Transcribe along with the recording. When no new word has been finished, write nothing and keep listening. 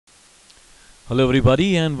Hello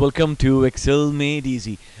everybody and welcome to Excel Made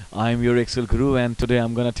Easy. I'm your Excel guru and today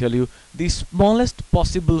I'm gonna tell you the smallest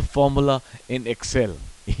possible formula in Excel.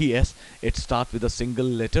 Yes, it starts with a single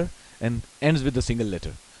letter and ends with a single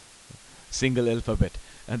letter, single alphabet.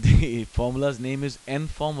 And the formula's name is N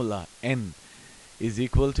formula. N is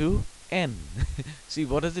equal to N. See,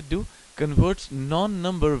 what does it do? Converts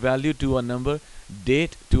non-number value to a number,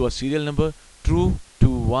 date to a serial number, true to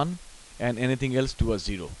 1 and anything else to a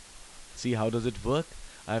 0. See, how does it work?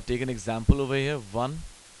 I have taken example over here: 1,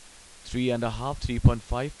 3.5,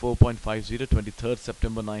 3.5, 4.50, 23rd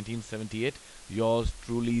September 1978. Yours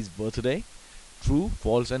truly's birthday. True,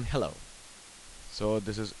 false and hello. So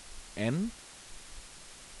this is N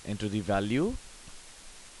into the value.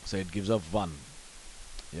 So it gives up 1.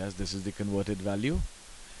 Yes, this is the converted value.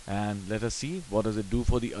 And let us see what does it do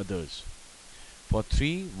for the others. For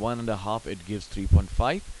 3, 1.5, it gives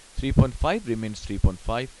 3.5. 3.5 remains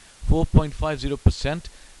 3.5. 4.50%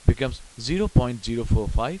 becomes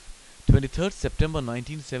 0.045. 23rd September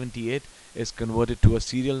 1978 is converted to a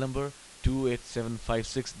serial number.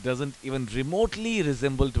 28756 doesn't even remotely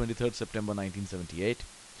resemble 23rd September 1978.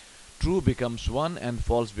 True becomes 1 and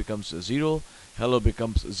false becomes 0. Hello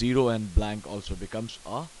becomes 0 and blank also becomes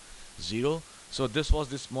a 0. So this was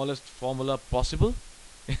the smallest formula possible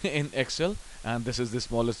in Excel, and this is the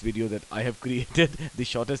smallest video that I have created, the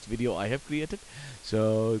shortest video I have created.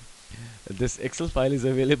 So this Excel file is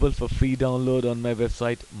available for free download on my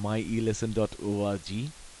website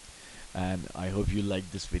myelesson.org, and I hope you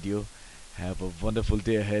like this video. Have a wonderful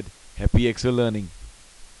day ahead. Happy Excel learning.